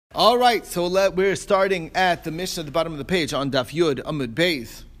All right, so we're starting at the Mishnah at the bottom of the page on Daf Yud Amud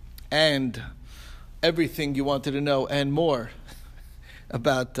Beis, and everything you wanted to know and more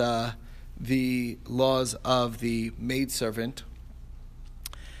about the laws of the maidservant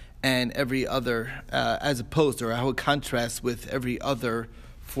and every other, as opposed or how it contrasts with every other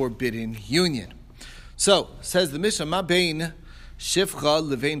forbidden union. So, says the Mishnah, Ma bein shifcha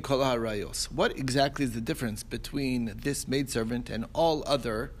levein kol harayos. What exactly is the difference between this maidservant and all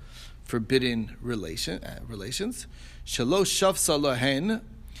other forbidden relations? Shelo shavsa lahen.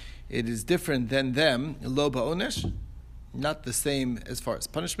 It is different than them. Lo ba'onesh, not the same as far as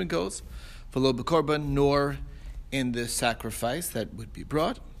punishment goes. V'lo b'korban, nor in the sacrifice that would be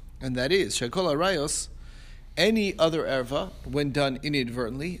brought. And that is, shekol harayos, any other erva, when done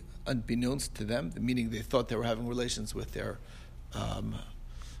inadvertently, unbeknownst to them, meaning they thought they were having relations with their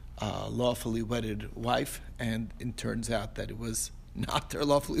lawfully wedded wife, and it turns out that it was not their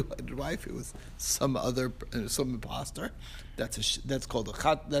lawfully wedded wife; it was some imposter. That's called a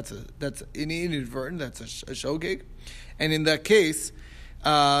chat. That's inadvertent. That's a shogeg, and in that case,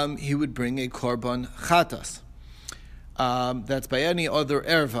 he would bring a korban chatas. That's by any other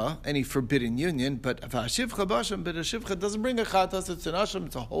erva, any forbidden union. But if a shivcha doesn't bring a chatas, it's an asham.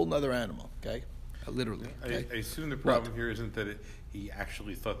 It's a whole other animal. Okay. Literally. Okay? I assume the problem here isn't that he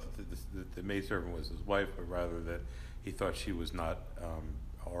actually thought that the maidservant was his wife, but rather that he thought she was not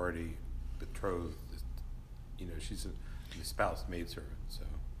already betrothed. She's the spouse maidservant. So,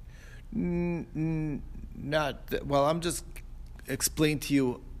 well, I'm just explaining to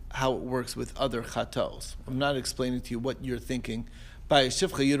you how it works with other chatos. I'm not explaining to you what you're thinking. By a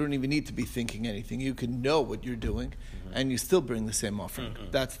shivcha, you don't even need to be thinking anything. You can know what you're doing, and you still bring the same offering.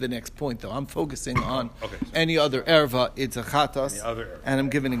 That's the next point, though. I'm focusing on any other erva. It's a chatas, and I'm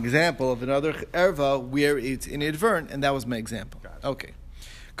giving an example of another erva where it's inadvertent, and that was my example. Okay.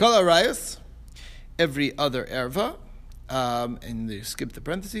 Kol harayos, every other erva, and you skip the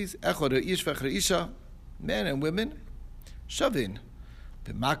parentheses, echod ha'ish v'echad ha'isha, men and women, shavin,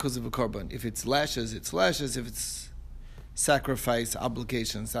 b'makos of a korban. If it's lashes, it's lashes. If it's sacrifice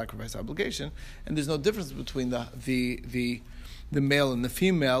obligation, and there's no difference between the male and the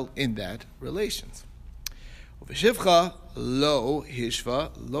female in that relations. V'shivcha lo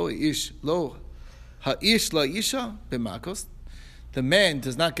hishva lo ish lo ha'ish la isha b'makos. The man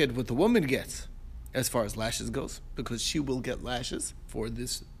does not get what the woman gets as far as lashes goes, because she will get lashes for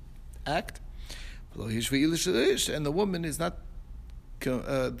this act. Lo hishva ilish ish, and the woman is not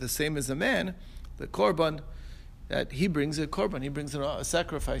the same as a man. The korban that he brings a korban, he brings a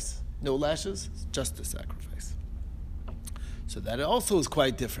sacrifice. No lashes, just a sacrifice. So that also is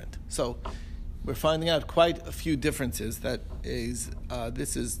quite different. So we're finding out quite a few differences that is,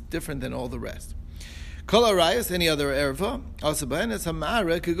 this is different than all the rest. Kol harayos, any other erva, also b'henes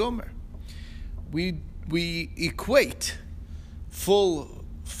hamara kegomer. We equate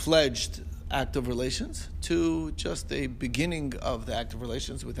full-fledged act of relations to just a beginning of the act of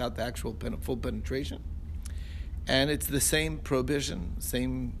relations without the actual full penetration. And it's the same prohibition,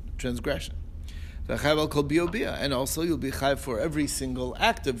 same transgression. And also you'll be chayv for every single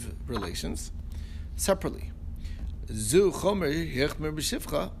act of relations separately.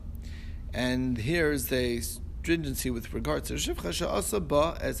 And here's the stringency with regards to shivcha she'asa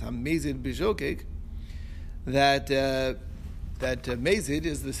ba as hamezid b'shogeg, that mezid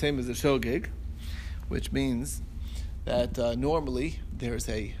is the same as a shogeg, which means that normally there's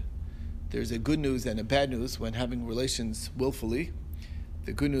a good news and a bad news when having relations willfully.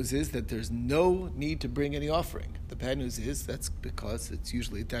 The good news is that there's no need to bring any offering. The bad news is that's because it's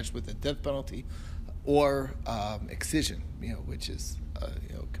usually attached with a death penalty or excision, which is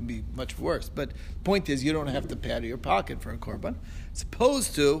can be much worse. But the point is, you don't have to pay out of your pocket for a korban. As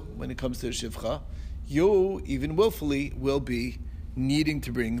opposed to when it comes to a shivcha, you even willfully will be needing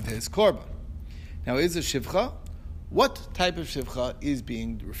to bring this korban. Now, is a shivcha? What type of shivcha is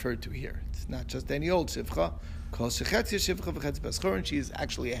being referred to here? It's not just any old shivcha. Called shechetzia shivcha v'chetz baschorin. She is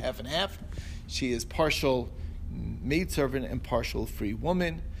actually a half and half. She is partial maidservant and partial free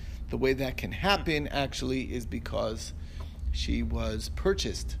woman. The way that can happen actually is because she was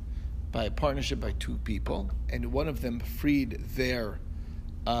purchased by a partnership by two people, and one of them freed their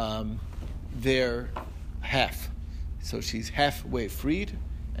half. So she's halfway freed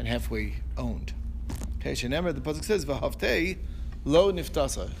and halfway owned. Okay, Shenemar, the pasuk says, "V'havtei lo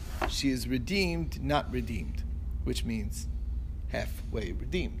niftasa." She is redeemed, not redeemed, which means halfway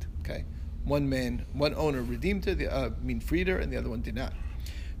redeemed. Okay, one owner redeemed her, freed her, and the other one did not.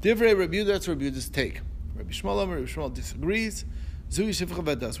 Divrei Rabbi Yehuda, that's Rabbi Yehuda's take. Rabbi Shmuel disagrees. Zui shivcha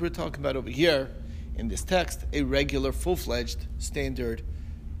v'das. We're talking about over here in this text a regular, full-fledged, standard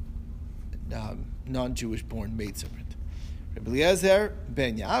non-Jewish born maidservant. Rabbi Eliezer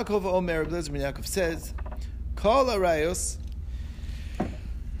ben Yaakov Omer, Rabbi Eliezer ben Yaakov says, Kol arayos,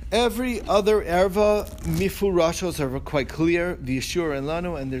 every other erva mifurashos are quite clear, v'yishur and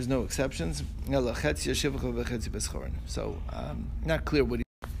lanu, and there's no exceptions. So, not clear what he...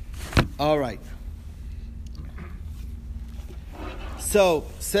 All right. So,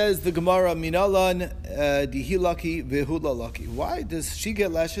 says the Gemara, Minalan dihilaki v'hulalaki. Why does she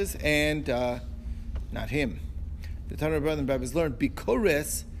get lashes and not him? The Tanna brother and Rabbis learned,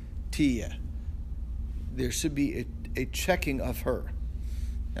 Bikores tiya. There should be a checking of her.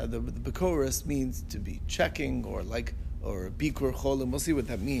 Now, the Bikores means to be checking, or Bikur Cholim. We'll see what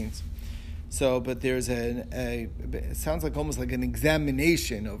that means. So, but there's it sounds like almost like an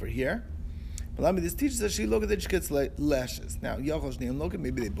examination over here. But this teaches that she look at that she gets lashes. Now, Yachol Shneim look at,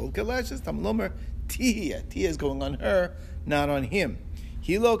 maybe they both get lashes. Tamalomer Tiya. Tiya is going on her, not on him.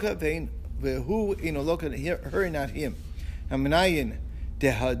 He loka vein vehu loka her, not him. Now, Menayin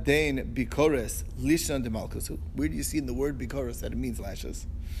dehadein bikores lishon demalkusu. Where do you see in the word bikores that it means lashes?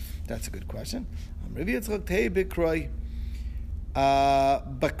 That's a good question. Rabbi Yitzchak tei bikroi.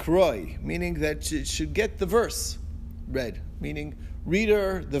 Bakroi, meaning that she should get the verse read, meaning read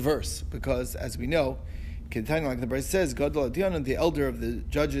her the verse, because as we know, Ketanya, like the verse says, Gadol Adion, the elder of the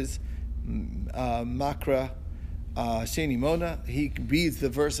judges, Makra Sheni Mona, he reads the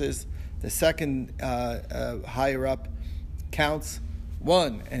verses. The second higher up counts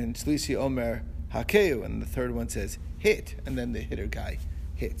one, and Shlishi Omer Hakeu, and the third one says hit, and then the hitter guy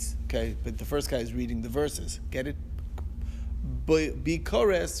hits. Okay, but the first guy is reading the verses. Get it?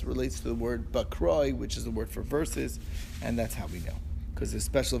 Bikores relates to the word bakroi, which is the word for verses, and that's how we know. Because there's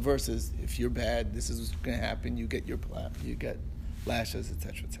special verses. If you're bad, this is what's going to happen. You get lashes,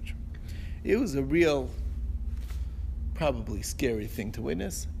 etc., etc. It was a real, probably scary thing to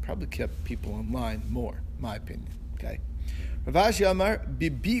witness. Probably kept people in line more, my opinion. Okay. Rav Ashi Amar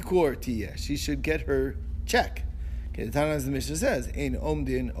bibikur tiya. She should get her check. Okay. The Tana, as the Mishnah says, ein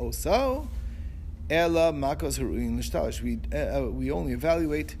omdin oso. Ela makos haruin l'shtalish. We only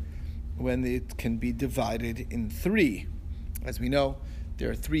evaluate when it can be divided in three. As we know, there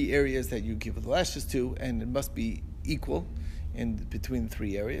are three areas that you give the lashes to, and it must be equal in between the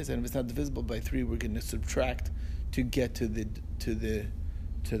three areas. And if it's not divisible by three, we're going to subtract to get to the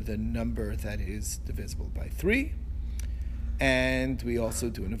number that is divisible by three. And we also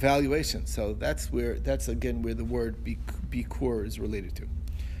do an evaluation. So that's again where the word bikur is related to.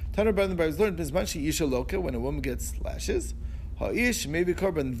 Tanur Bar Bar learned Mizmanshi Isha Loka, when a woman gets lashes, Ha'ish maybe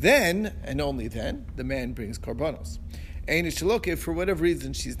korban, then and only then the man brings korbanos. Ein Isha Loka, for whatever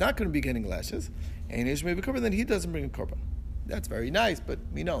reason she's not going to be getting lashes, Ein Ish maybe korban, then he doesn't bring a korban. That's very nice, but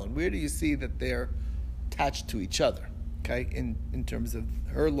we know. And where do you see that they're attached to each other? Okay, in terms of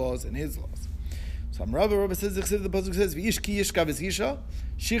her laws and his laws. So Rabbi says the pasuk says V'ishki yishka v'zisha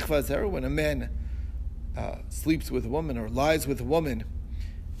shichva zer, when a man sleeps with a woman or lies with a woman.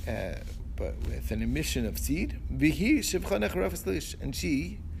 But with an emission of seed, and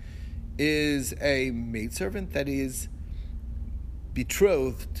she is a maidservant that is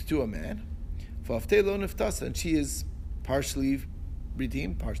betrothed to a man, and she is partially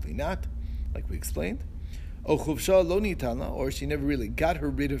redeemed, partially not, like we explained, or she never really got her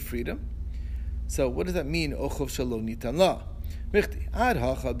writ of freedom. So what does that mean? We're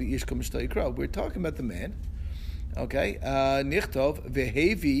talking about the man. Okay, Nichtov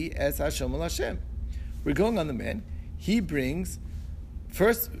vehevi es Hashem al Hashem. We're going on the man. He brings,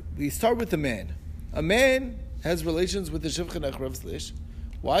 first we start with the man. A man has relations with the Shivcha Nechrav Slish.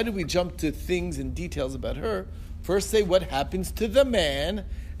 Why do we jump to things and details about her? First say what happens to the man,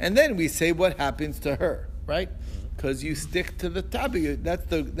 and then we say what happens to her, right? Because you stick to the tabi.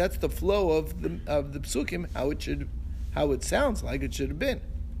 That's the flow of the psukim, how it sounds like it should have been.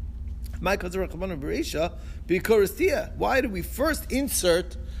 Why do we first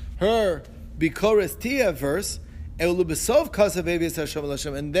insert her Bikoras Tia verse, and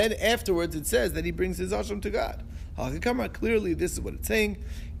then afterwards it says that he brings his Hashem to God? Clearly, this is what it's saying.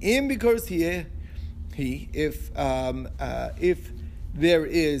 In Bikoras Tia, if there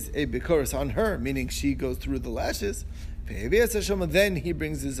is a Bikoras on her, meaning she goes through the lashes, then he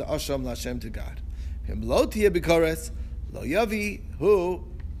brings his Hashem to God. Lo Tia Bikoras, Lo Yavi, who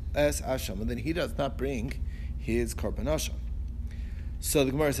as Hashem, and then he does not bring his korban Hashem. So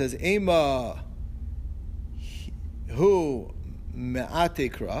the Gemara says, Ema hu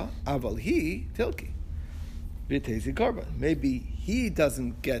me'atekra aval he tilki v'tezi korban. Maybe he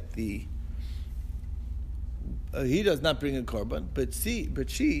doesn't get he does not bring a korban, but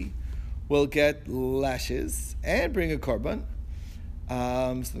she will get lashes and bring a korban.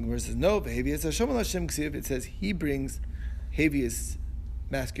 So the verse says no. It says he brings heaviest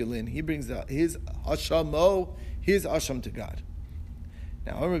masculine. He brings his asham to God.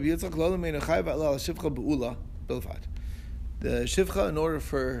 Now, the shivcha, in order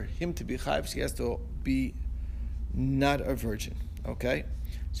for him to be chayv, she has to be not a virgin. Okay?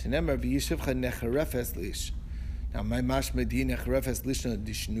 Now, my mashma di necharefes lishna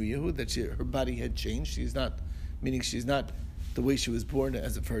dishnuyahu, that her body had changed. She's not the way she was born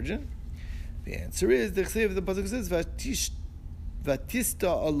as a virgin. The answer is the pasuk says vatista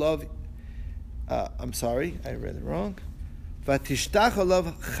alav. I'm sorry, I read it wrong. Vatishtach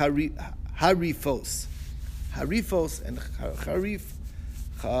alav harifos. Harifos and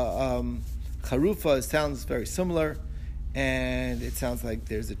charufa sounds very similar, and it sounds like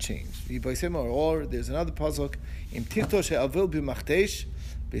there's a change. Or there's another pasuk im tikto she'avil b'machtesh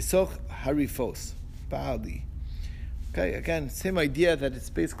besoch harifos ba'ali. Okay, again, same idea, that it's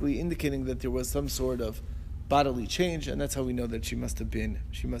basically indicating that there was some sort of bodily change, and that's how we know that she must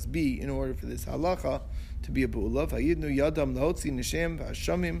be, in order for this halacha to be a bu'ula. Vayidnu yadam lahotzi nishem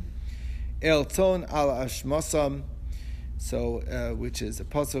v'ashamim el tzon al ashmasam. So, which is a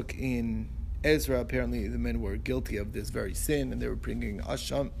pasuk in Ezra. Apparently, the men were guilty of this very sin, and they were bringing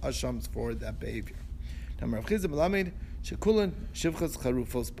ashams for that behavior. Now, Rav Chizda melamed shekulan shivchas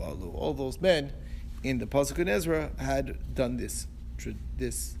charufos ba'alu. All those men in the pasuk in Ezra had done this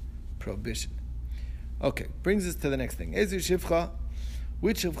prohibition. Okay, brings us to the next thing. Ezu shivcha,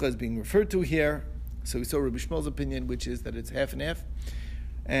 which shivcha is being referred to here? So we saw Rabbi Shmuel's opinion, which is that it's half and half.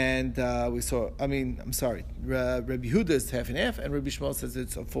 And Rabbi Yehuda is half and half, and Rabbi Shmuel says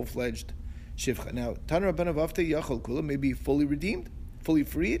it's a full-fledged shivcha. Now, Tan Rabban Avavte Yachal Kula, maybe fully redeemed, fully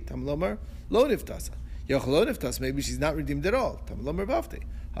freed. Tam Lomar Lo Niftasa. Yachal Lo Niftasa, maybe she's not redeemed at all. Tam Lomar Avavte.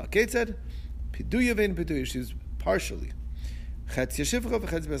 Hakei said, Piduya vein Piduya, she's partially. She's half a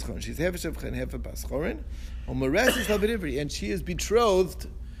shivcha and half a baschorin. And she is betrothed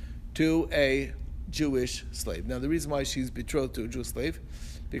to a Jewish slave. Now, the reason why she's betrothed to a Jewish slave,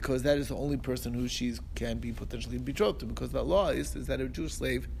 because that is the only person who she can be potentially betrothed to, because the law is that a Jewish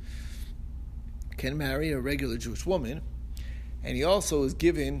slave can marry a regular Jewish woman, and he also is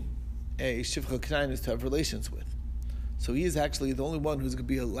given a shivcha k'nainis to have relations with. So he is actually the only one who's going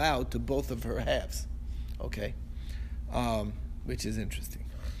to be allowed to both of her halves. Okay? Which is interesting.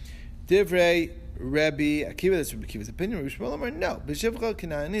 Divrei Rabbi Akiva, that's Rabbi Akiva's opinion. Rabbi Shmuel Amar, no. B'shivcha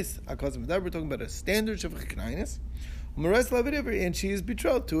k'nainis, we're talking about a standard shivcha k'nainis. And she is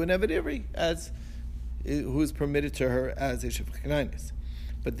betrothed to an Eved Ivri, who is permitted to her as a shivcha k'nainis.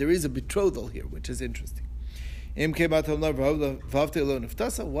 But there is a betrothal here, which is interesting. This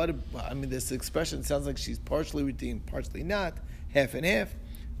expression sounds like she's partially redeemed, partially not, half and half.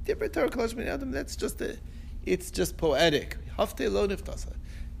 That's it's just poetic.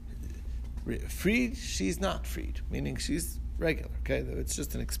 Freed, she's not freed, meaning she's regular. Okay, it's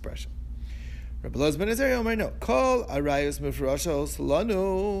just an expression. Rabbi Elazar ben Azariah Omer, no. Kol arayos mifrashos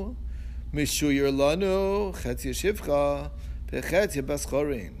lanu mishuyir lanu chetzia shivcha pechetzia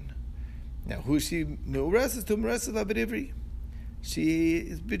baschorin. Now, who is she meureses to? Meureses Eved Ivri. She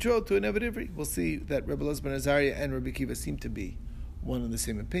is betrothed to an Eved Ivri. We'll see that Rabbi Elazar ben Azariah and Rabbi Akiva seem to be one and the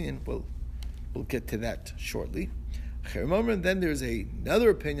same opinion. We'll get to that shortly. And then there's another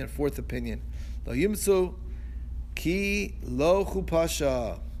opinion, fourth opinion. Lo yimsu ki lo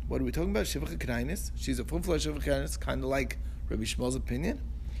chupasha. What are we talking about? Shivcha k'nainis. She's a full-fledged shivcha k'nainis, kind of like Rabbi Shmuel's opinion.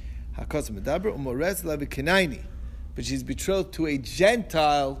 Hakos medaber umores levi k'naini. But she's betrothed to a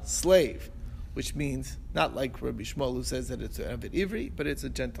Gentile slave, which means not like Rabbi Shmuel, who says that it's an Eved Ivri, but it's a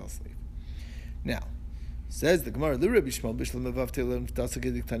Gentile slave. Now, says the Gemara, Rabbi Shmuel b'shlam avavte lo niftasa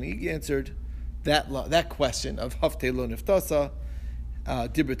kediktani. He answered that question of Haftei lo niftasa,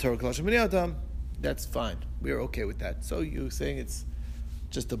 dibra Torah k'lashem b'nei adam. That's fine. We're okay with that. So you're saying it's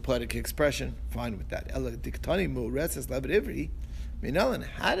just a poetic expression? Fine with that. Ela diktani mu'reses le'Eved Ivri. Minalan,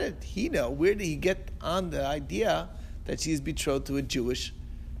 how did he know? Where did he get on the idea that she's betrothed to a Jewish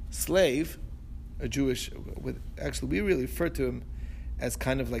slave? Actually, we really refer to him as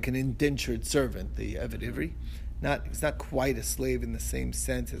kind of like an indentured servant, the Eved Ivri. It's not quite a slave in the same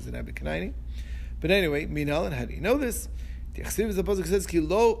sense as an Eved Kanaini. But anyway, Minalan, how do you know this? The Pasuk says, Ki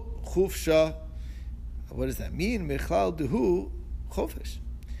lo chufsha. What does that mean? Mechal duhu chofesh.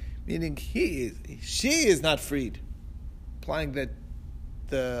 Meaning she is not freed. Implying that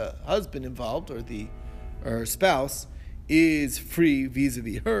the husband involved, or her spouse, is free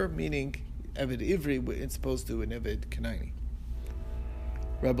vis-a-vis her, meaning Eved Ivri is supposed to an Eved Kanaini.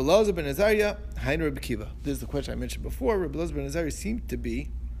 Rabbi Elazar ben Azariah, Hainu Rabbi Akiva. This is the question I mentioned before. Rabbi Elazar ben Azariah seemed to be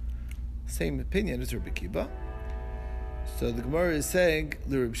the same opinion as Rabbi Akiva. So the Gemara is saying,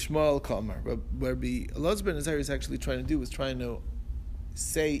 L'Reb Shmuel Kamar. But Rabbi Elazar ben Azariah is actually trying to do is trying to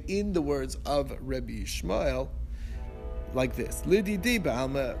say in the words of Rabbi Shmuel, like this. Lidi di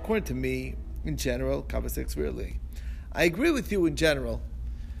ba'alma, according to me, in general, Kava 6, really. I agree with you in general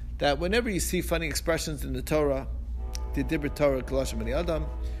that whenever you see funny expressions in the Torah, the Dibur Torah Kalash B'nai Adam,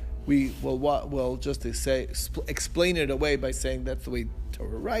 we will just explain it away by saying that's the way Torah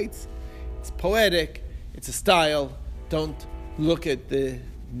writes. It's poetic. It's a style. Don't look at the,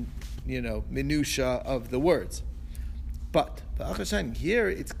 minutia of the words. But here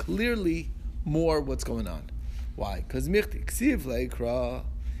it's clearly more what's going on. Why? Because michti ksiv leikra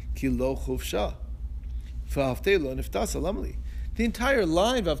ki lo chufsha v'haftei lo niftasa lamli. The entire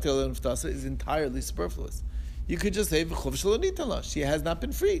line of haftei lo niftasa is entirely superfluous. You could just say v'chufsha lo nitala. She has not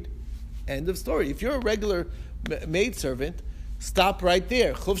been freed. End of story. If you're a regular maidservant, stop right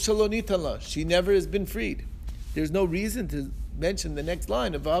there. Chufsha lo nitala. She never has been freed. There's no reason to mention the next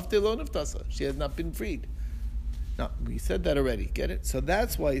line of v'haftei lo niftasa. She has not been freed. No, we said that already. Get it? So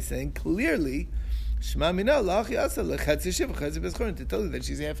that's why he's saying clearly, Shema mina la'achi asa lechatzi shiva chatzi b'schorin, to tell you that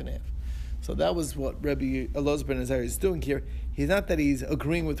she's half and half. So that was what Rabbi Elazar ben Azariah is doing here. He's not that he's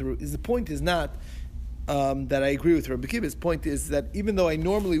agreeing with her. The point is not that I agree with Rabbi Akiva. His point is that even though I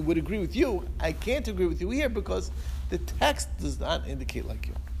normally would agree with you, I can't agree with you here because the text does not indicate like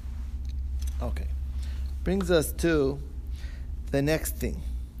you. Okay. Brings us to the next thing,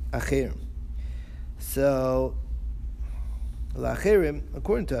 achirim. So, l'achirim,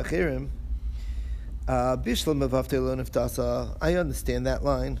 according to achirim, bishlam of haftei lo niftasa, I understand that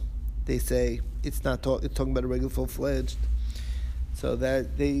line. They say it's talking about a regular full-fledged. So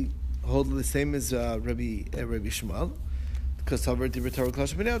that they hold the same as Rabbi Shmuel, because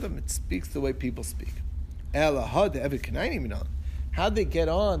it speaks the way people speak. How they get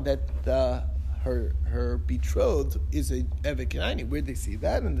on that her betrothed is a Evet Kenani? Where'd they see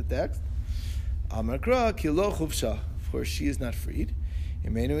that in the text? Amakra kilo chufsha. Of course, she is not freed.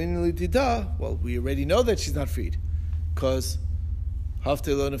 Well, we already know that she's not freed, because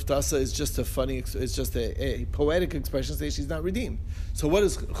haftei lo niftasa is just it's just a poetic expression saying she's not redeemed. So what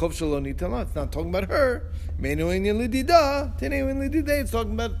is chufsha lo nitala? It's not talking about her. It's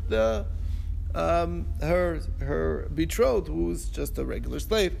talking about her betrothed, who's just a regular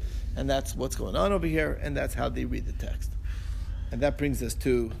slave, and that's what's going on over here, and that's how they read the text. And that brings us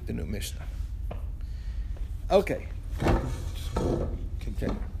to the new Mishnah. Okay.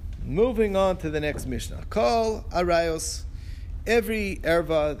 Continue. Moving on to the next Mishnah. Kol arayos. Every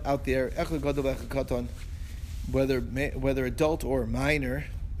erva out there, echad gadol echad katan, whether adult or minor.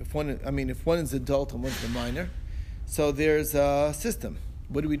 If one is adult and one's a minor, so there's a system.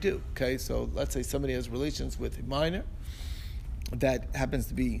 What do we do? Okay, so let's say somebody has relations with a minor that happens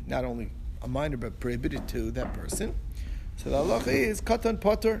to be not only a minor but prohibited to that person. So the halacha is katan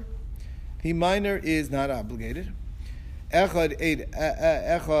potter. The minor is not obligated. Echad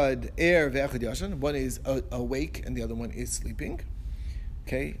er ve'echad yashan. One is awake and the other one is sleeping.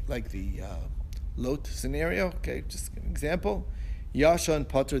 Okay, like the Lot scenario. Okay, just an example. Yashan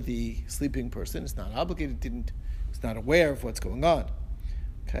potter, the sleeping person, is not obligated. Is not aware of what's going on.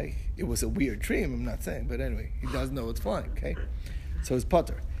 Okay, it was a weird dream. I'm not saying, but anyway, he does know it's flying. Okay, so it's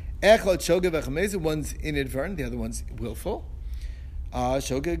potter. Echad shogeg v'chamezid. One's inadvertent, the other one's willful.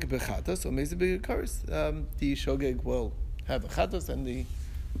 Shogeg bechatos or mezid b'karis. The shogeg will have a chatos, and the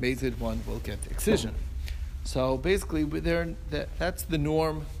mezid one will get excision. So basically, that's the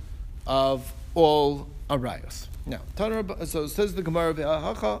norm of all arayos. Now, so says the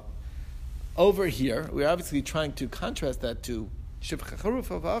Gemara. Over here, we're obviously trying to contrast that to shivcha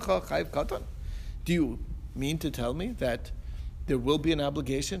charufa v'acha chayv katan. Do you mean to tell me that there will be an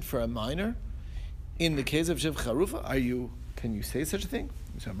obligation for a minor in the case of shivcha charufa? Can you say such a thing?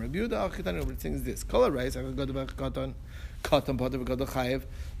 So Rabbi Yehuda Achitanu sings this: Kol harayos katan potter v'gadol chayiv.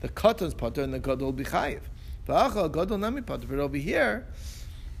 The katan's potter and the gadol will be chayiv. V'acha gadol nami potter. But over here,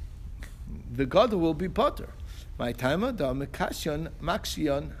 the gadol will be potter. My timer da mekashion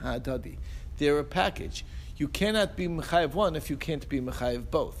makshion hadadi. They're a package. You cannot be mechayiv one if you can't be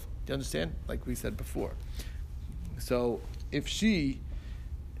mechayiv both. Do you understand? Like we said before. So if she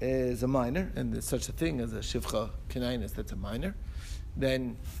is a minor, and there's such a thing as a shivcha kenainis that's a minor,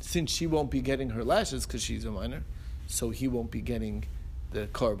 then since she won't be getting her lashes because she's a minor, so he won't be getting the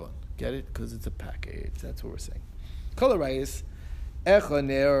korban. Get it? Because it's a package. That's what we're saying. Kol harayos echad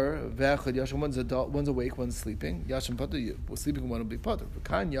ner ve'echad yashan. One's adult, one's awake, one's sleeping. Yashan potter, sleeping one will be potter.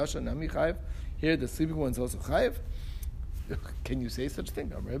 V'kan yashan nami chayiv. Here the sleeping one's also chayiv. Can you say such a thing?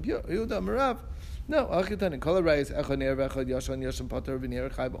 No. Achitani kol harayos echad ner ve'echad yashan potter v'ner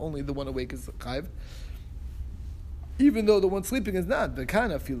chayiv. Only the one awake is chayiv. even though the one sleeping is not.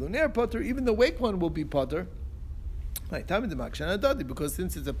 V'kana filuner potter, even the awake one will be potter. Right, because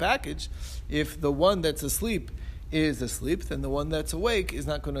since it's a package, if the one that's asleep is asleep, then the one that's awake is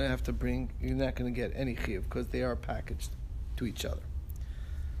not going to have to bring. You're not going to get any chiyuv because they are packaged to each other.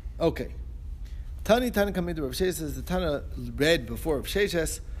 Okay. Tani coming to Rav Sheshes says the Tana read before Rav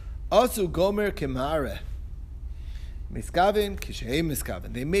Sheshes, Asu gomer kemare. Miskaven kishei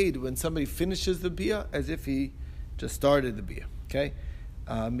miskaven. They made when somebody finishes the bia as if he just started the bia. Okay,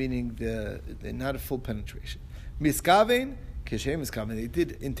 meaning the not a full penetration. Miskaven kishei miskaven. They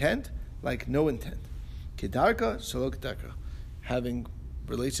did intent like no intent. Kedarka shelo kedarka, having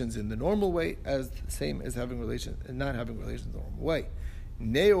relations in the normal way as the same as having relations and not having relations in the normal way.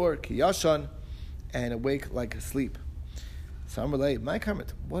 Neor kiyashan, and awake like asleep. So I'm related. My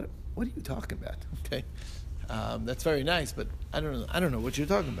comment. What are you talking about? Okay. That's very nice, but I don't know what you're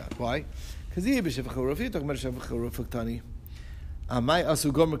talking about. Why? Because you're talking about my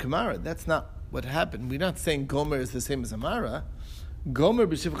asu gomer kamara. That's not what happened. We're not saying gomer is the same as amara. Gomer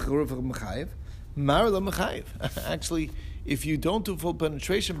b'shivcha charufah mechayev, mara lo mechayev. Actually, if you don't do full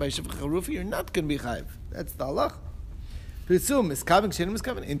penetration by shivcha charufah, you're not going to be chayev. That's the halach.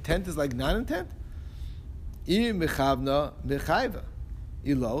 Intent is like non-intent.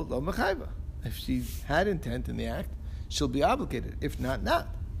 If she had intent in the act, she'll be obligated. If not, not.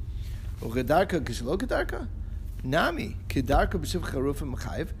 Nami, it's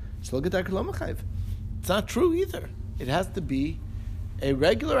not true either. It has to be a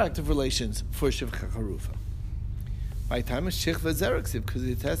regular act of relations for shivcha charufa. By time is shechva zeraksiv, because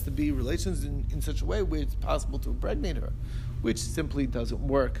it has to be relations in such a way where it's possible to impregnate her, which simply doesn't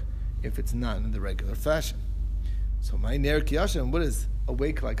work if it's not in the regular fashion. So my ner kiyashan, what is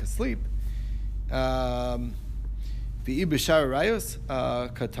awake like asleep? Katani.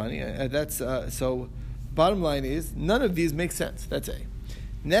 That's so. Bottom line is none of these make sense. That's A.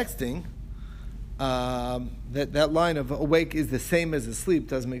 Next thing, that line of awake is the same as asleep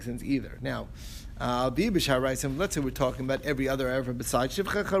doesn't make sense either. Now, let's say we're talking about every other ever besides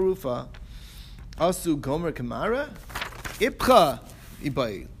shivcha charufa. Asu gomer kamara ipcha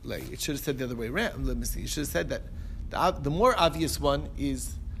ibai. It should have said the other way around. Let me see. It should have said that the more obvious one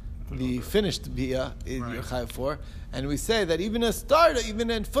is the finished bia is your chayav for, and we say that even a starter, even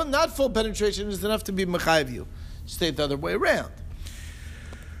in not full penetration, is enough to be mechayav you. Say it the other way around.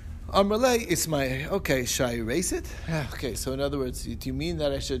 Amrlei Ismail. Okay, should I erase it? Okay, so in other words, do you mean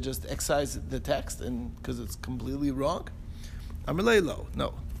that I should just excise the text and because it's completely wrong? Amrlei lo.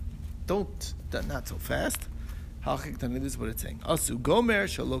 No, don't. Not so fast. Halchik Tanid is what it's saying. Asu gomer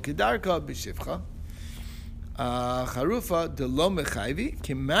shalo kedarka b'shivcha. Charufa de lo mechayvi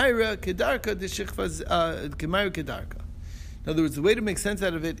kemaira kedarka de shivcha kemaira kedarka. In other words, the way to make sense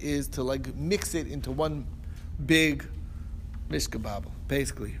out of it is to like mix it into one big mishkababel.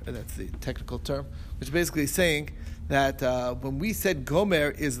 Basically, that's the technical term, which basically is saying that when we said gomer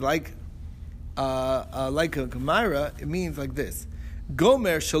is like a gemara, it means like this: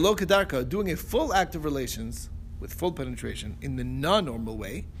 gomer shalo kedarka, doing a full act of relations with full penetration in the non-normal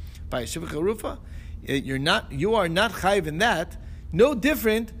way by a shivcha charufa. You are not chayiv in that. No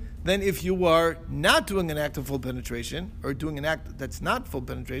different than if you are not doing an act of full penetration or doing an act that's not full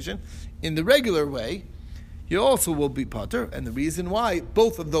penetration in the regular way. You also will be potter, and the reason why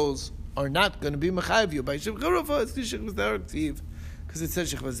both of those are not going to be mechayiv you by shivcha charufa is because it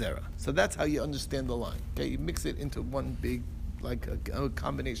says shechva zera. So that's how you understand the line. Okay, you mix it into one big, like a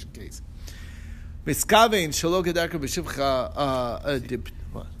combination case. Miskavein shelo kedarka b'shivcha.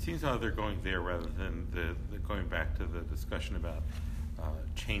 It seems how they're going there rather than the going back to the discussion about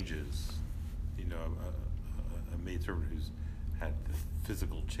changes. You know, a maidservant who's had the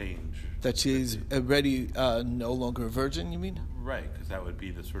physical change. That she's already no longer a virgin, you mean? Right, because that would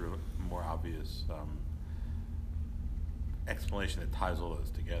be the sort of more obvious explanation that ties all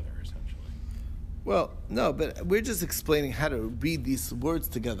those together, essentially. Well, no, but we're just explaining how to read these words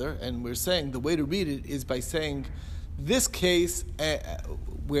together, and we're saying the way to read it is by saying this case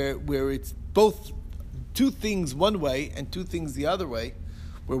where it's both two things one way and two things the other way,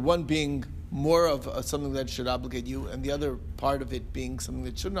 where one being more of something that should obligate you, and the other part of it being something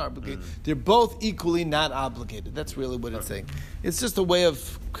that shouldn't obligate. They're both equally not obligated. That's really what it's saying. It's just a way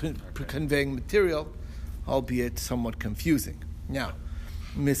of conveying material, albeit somewhat confusing. Now,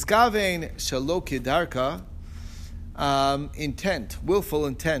 miskavein shalo kedarka, intent, willful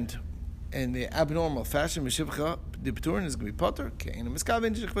intent, in the abnormal fashion, mishivcha the Paturin is going to be potter. Kain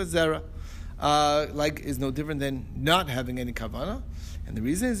miskavein shechva zera, like is no different than not having any kavana. And the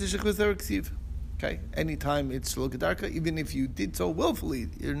reason is the shechva zera ksiv. Okay, anytime it's shelo kedarka, even if you did so willfully,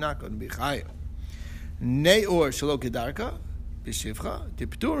 you're not going to be chayav. Ne'or shelo kedarka b'shivcha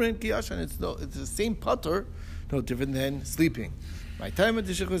dipturin kiyashan. It's the same putter, no different than sleeping. My time at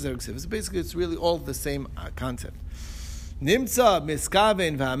the shivcha zergsiv. So basically, it's really all the same concept. Nimtza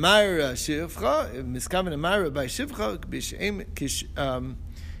miskaven v'amayra shivcha miskaven amayra by shivcha b'sheim kisheim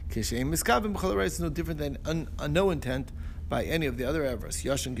miskaven b'chol ha'reis is no different than no intent by any of the other ervas.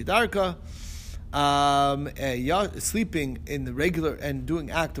 Yashan kedarka. Sleeping in the regular and doing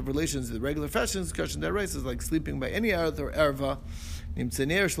active relations in the regular fashion discussion that race is like sleeping by any other erva.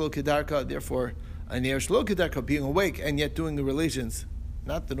 Therefore, an ner shlo kedarka, being awake and yet doing the relations,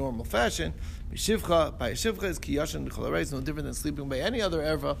 not the normal fashion. By shivcha is kiyashan b'chol ha'reis, no different than sleeping by any other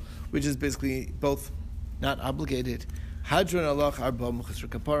erva, which is basically both not obligated. Hadron alach arba mechusar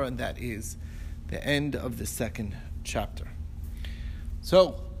kapara, and that is the end of the second chapter.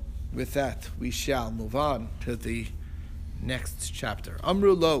 So, with that, we shall move on to the next chapter.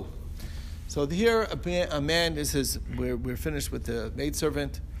 Amru lo. So here, a man is we're finished with the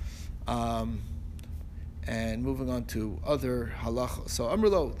maidservant, and moving on to other halachos. So Amru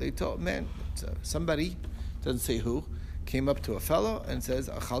lo, they told man, somebody, doesn't say who, came up to a fellow and says,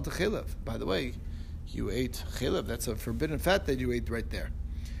 Achal chelev. By the way, you ate chelev. That's a forbidden fat that you ate right there.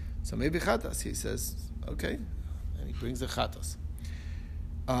 So maybe chatas. He says, okay, and he brings the chatas.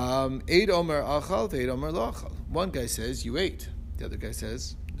 Eid omer achal, ve'eid omer lo achal. One guy says, you ate. The other guy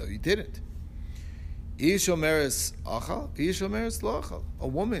says, no, you didn't. Ish omeres achal, ish omeres lo achal. A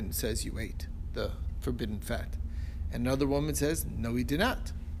woman says you ate the forbidden fat. And another woman says, no, he did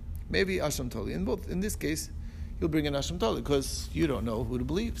not. Maybe Asham Toli. In this case, you'll bring an Asham Toli because you don't know who to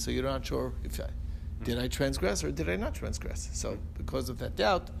believe, so you're not sure if did I transgress or did I not transgress. So because of that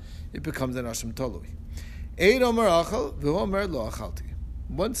doubt, it becomes an Asham Toli. Eid omer achal, ve'omer lo achalti.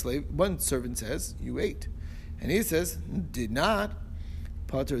 One servant says, you ate. And he says, did not.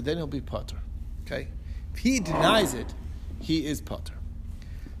 Potter, then he'll be potter. Okay? If he denies it, he is potter.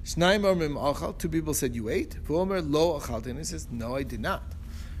 Shnaim mim achal, two people said, you ate. V'omer lo achalti. And he says, no, I did not.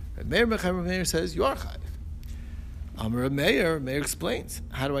 Meir says, you are chayiv. Amar Meir explains,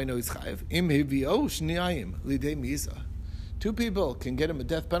 how do I know he's chayiv? Im hivio shniyayim lidei misa. Two people can get him a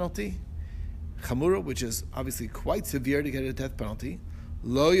death penalty, chamura, which is obviously quite severe to get a death penalty.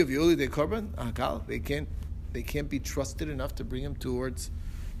 Lo yavioli de korban akal. They can't be trusted enough to bring him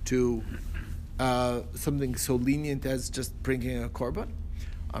to something so lenient as just bringing a korban.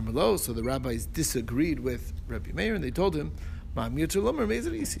 Amrlo. So the rabbis disagreed with Rabbi Meir, and they told him, "Ma mitzur lomer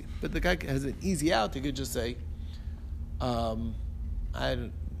meizar easy." But the guy has an easy out. He could just say, "I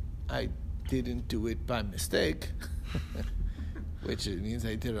didn't do it by mistake." Which means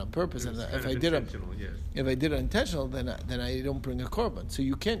I did it on purpose, and if I did it intentional, then I don't bring a korban. So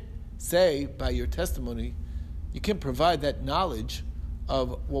you can't say by your testimony, you can't provide that knowledge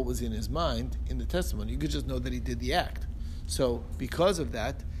of what was in his mind in the testimony. You could just know that he did the act. So because of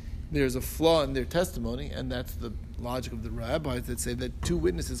that, there's a flaw in their testimony, and that's the logic of the rabbis that say that two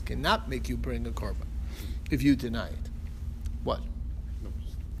witnesses cannot make you bring a korban if you deny it. What?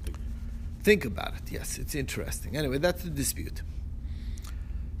 Think about it. Yes, it's interesting. Anyway, that's the dispute.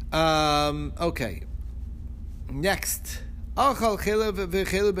 Okay. Next. Achas.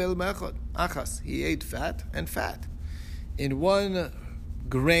 He ate fat and fat in one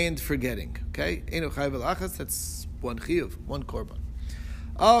grand forgetting. Okay? That's one chiyuv, one korban.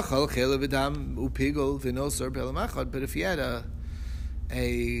 But if he had a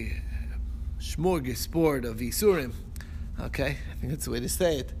smorgasbord of isurim, okay, I think that's the way to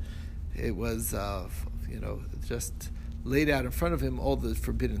say it. It was, just laid out in front of him all the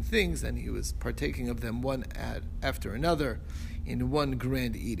forbidden things, and he was partaking of them one after another in one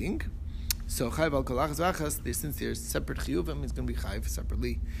grand eating. So chayv al kol achas v'achas, since there's separate chiyuvim, he's going to be chayv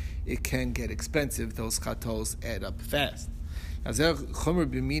separately. It can get expensive. Those chatos add up fast. That's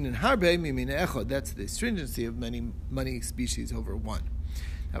the stringency of many species over one.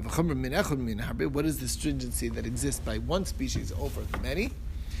 Now, what is the stringency that exists by one species over the many?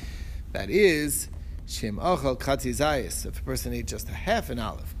 That is, Shem achal chatzi zayis. If a person ate just a half an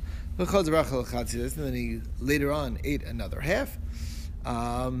olive, and then he later on ate another half,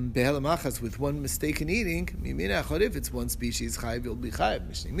 behelamachas with one mistaken eating, if it's one species, chayiv you'll be chayiv.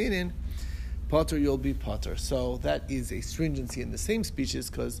 Mishni potter you'll be potter. So that is a stringency in the same species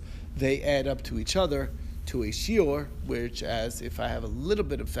because they add up to each other to a shiur, which as if I have a little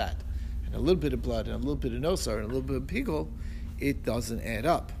bit of fat and a little bit of blood and a little bit of nosar and a little bit of pickle, it doesn't add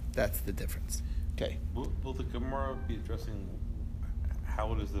up. That's the difference. Okay. Will the Gemara be addressing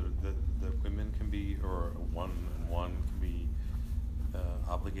how it is that women can be, or one can be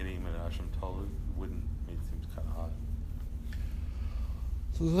obligating him in Asham Talud? It seems kind of odd.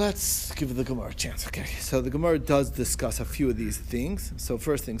 Let's give the Gemara a chance. Okay, so the Gemara does discuss a few of these things. So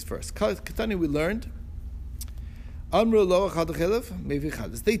first things first. Katani, we learned. Amru lo achad chelev, maybe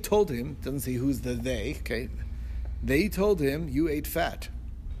chadas. They told him, doesn't say who's the they, okay? They told him, you ate fat,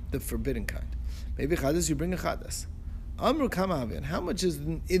 the forbidden kind. Maybe chadas, you bring a chadas. Amru kama avian. How much is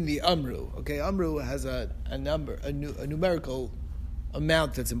in the amru? Okay, amru has a number, a numerical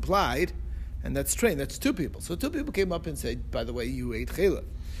amount that's implied, and that's trained. That's two people. So two people came up and said, by the way, you ate chelev.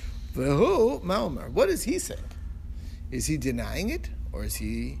 V'hu ma'omer. What is he saying? Is he denying it, or is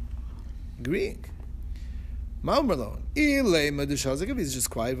he agreeing? Ma'omer loan. Ilay madushazik. If he's just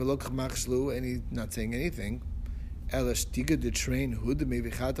quiet, v'lo k'machshlu, and he's not saying anything. Ela shtiga de train hud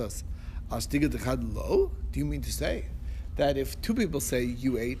mevichatas. Al shtiga de chad lo. Do you mean to say that if two people say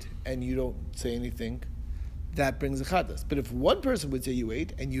you ate and you don't say anything, that brings a chatas? But if one person would say you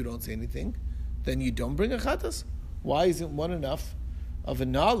ate and you don't say anything, then you don't bring a chatas? Why isn't one enough of a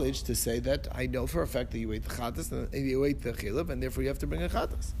knowledge to say that I know for a fact that you ate the chatas and you ate the chelev, and therefore you have to bring a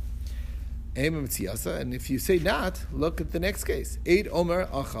chatas? And if you say not, look at the next case. Eid Omer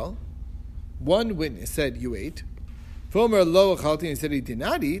Achal. One witness said you ate. Omer Lo Achalti, and said he did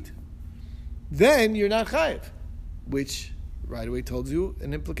not eat. Then you're not chayiv, which right away told you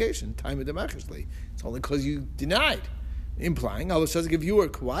an implication. Time of the machashli. It's only because you denied, implying Allah says if you were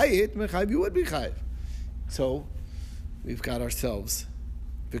quiet, you would be chayiv. So we've got ourselves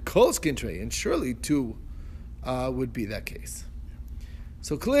the kol skin tray, and surely two would be that case.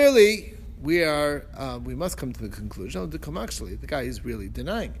 So clearly we must come to the conclusion the guy is really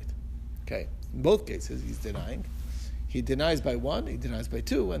denying it. Okay, in both cases he's denying. He denies by one, he denies by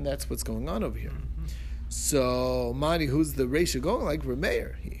two, and that's what's going on over here. Mm-hmm. So, Mani, who's the Reisha going like?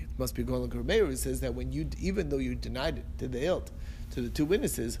 Rameir. He must be going like Rameir, who says that even though you denied it to the hilt, to the two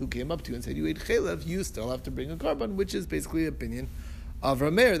witnesses who came up to you and said you ate chelev, you still have to bring a korban, which is basically the opinion of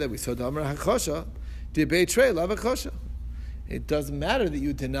Rameir that we saw. Damar hakosha, debate trei lav hakosha. It doesn't matter that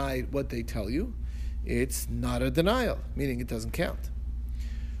you deny what they tell you; it's not a denial, meaning it doesn't count.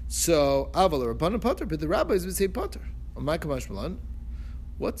 So, aval or rabbanan potter, but the rabbis would say potter. What's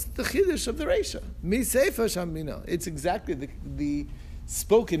the chiddush of the Reisha? Mi seifa shamina. It's exactly the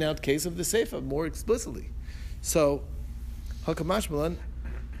spoken out case of the seifa, more explicitly. So, Hakamash Malan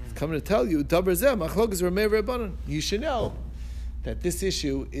is coming to tell you, you should know that this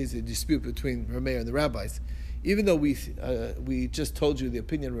issue is a dispute between Rameir and the rabbis. Even though we just told you the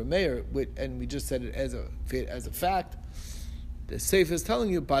opinion of Rameir, and we just said it as a fact, the seifa is telling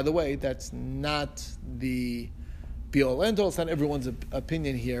you, by the way, that's not the be all end all. It's not everyone's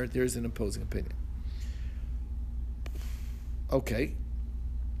opinion here. There's an opposing opinion. Okay.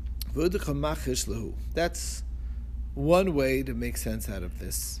 That's one way to make sense out of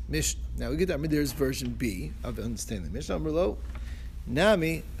this Mishnah. Now we get that. There's version B of understanding the Mishnah. Amrlo,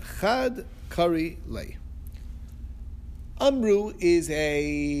 Nami Chad Kari Lei. Amru is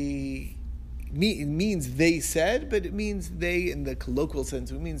it means they said, but it means they in the colloquial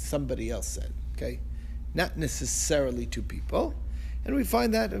sense. It means somebody else said. Okay. Not necessarily two people. And we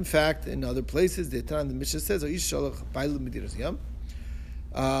find that, in fact, in other places. The Mishnah says,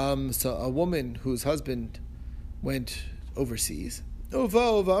 so a woman whose husband went overseas, and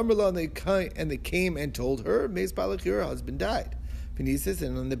they came and told her, your husband died. And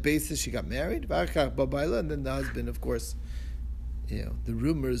on the basis she got married, and then the husband, of course, the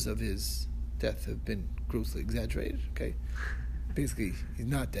rumors of his death have been grossly exaggerated. Okay, basically, he's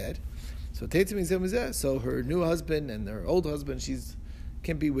not dead. So her new husband and her old husband,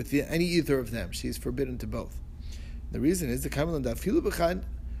 can't be with either of them. She's forbidden to both. The reason is we're talking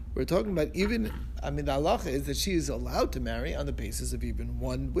about the halacha is that she is allowed to marry on the basis of even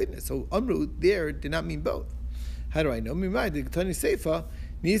one witness. So Amru there did not mean both. How do I know?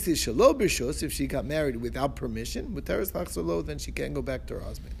 If she got married without permission, then she can't go back to her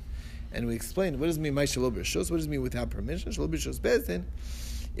husband. And we explained, what does it mean, what does it mean without permission?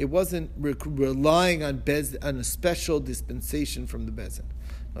 It wasn't relying on a special dispensation from the Bezdin.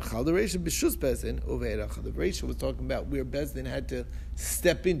 The Reisha was talking about where Bezdin had to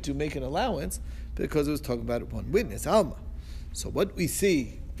step in to make an allowance because it was talking about one witness, Alma. So what we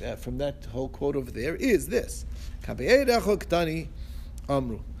see from that whole quote over there is this. Even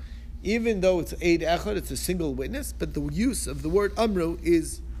though it's Eid Echad, it's a single witness, but the use of the word Amru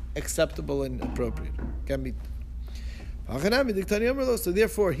is acceptable and appropriate. So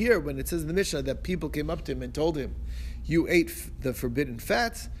therefore here, when it says in the Mishnah that people came up to him and told him, you ate the forbidden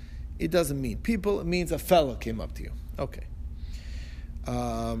fats, it doesn't mean people, it means a fellow came up to you. Okay.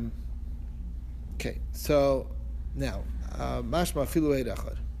 So now, mashma filu eid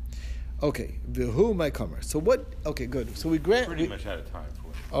echad. Okay, v'hu my comer. So what? Okay, good. So we grant. Pretty much out of time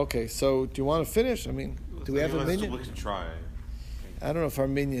for Okay, so do you want to finish? I mean, do we have a minion? We can try. I don't know if our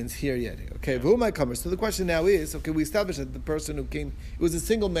minion's here yet. Okay, who might come? So the question now is, okay, we established that the person who came, it was a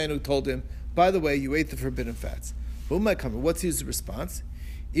single man who told him, by the way, you ate the forbidden fats. Who might come? What's his response?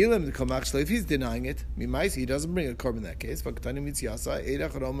 If he's denying it, he doesn't bring a korban in that case.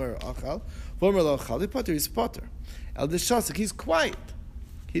 He's potter. El Deshasik, he's quiet.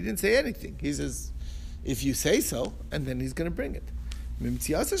 He didn't say anything. He says, if you say so, and then he's going to bring it. We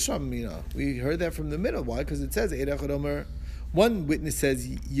heard that from the middle. Why? Because it says, one witness says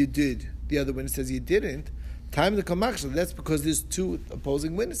you did, the other witness says you didn't. Time the kamachshel, that's because there's two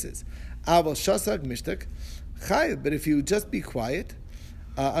opposing witnesses. Aval shasak mishtak chayav. But if you just be quiet,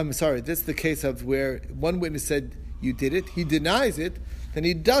 I'm sorry, that's the case of where one witness said you did it, he denies it, then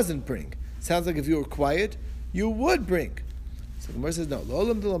he doesn't bring. Sounds like if you were quiet, you would bring. So the Gemara says, no,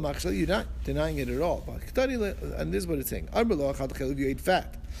 you're not denying it at all. And this is what it's saying. If you ate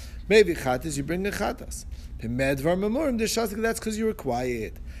fat, maybe chatas, you bring a chatas. That's because you were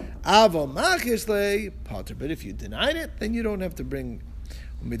quiet. But if you denied it, then you don't have to bring.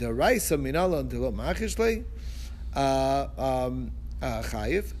 How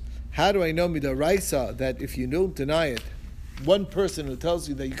do I know midaraisa that if you don't deny it, one person who tells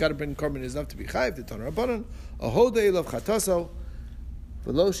you that you got to bring korban is enough to be chayiv? The Tanur Rabbanan, ahoda elav chataso,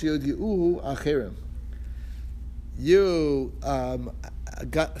 v'lo sheyodiuhu acherim. You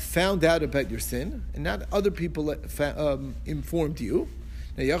found out about your sin, and not other people informed you.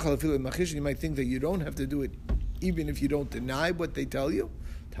 Now, you might think that you don't have to do it, even if you don't deny what they tell you.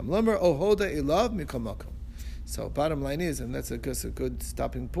 So, bottom line is, and that's a good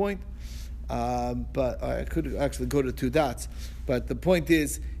stopping point. But I could actually go to two dots. But the point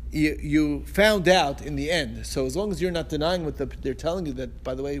is, you found out in the end. So, as long as you're not denying what they're telling you, that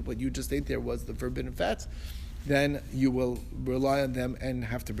by the way, what you just ate there was the forbidden fats, then you will rely on them and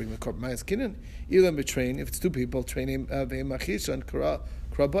have to bring the korban. If it's two people, train him. If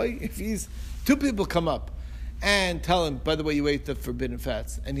he's two people come up and tell him, by the way, you ate the forbidden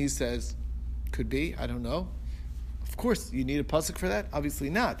fats, and he says, could be, I don't know. Of course, you need a pasuk for that? Obviously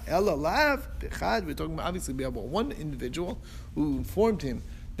not. Ella lav bechad. We're talking about obviously we have one individual who informed him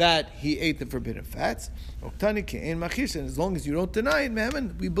that he ate the forbidden fats. And as long as you don't deny it,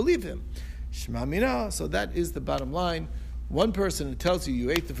 man, we believe him. Shema mina. So that is the bottom line. One person who tells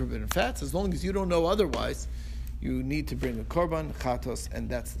you ate the forbidden fats, as long as you don't know otherwise, you need to bring a korban, chatos, and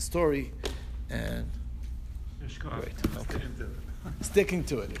that's the story. And great. Okay. Sticking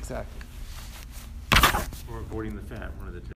to it, exactly. Or avoiding the fat, one of the two.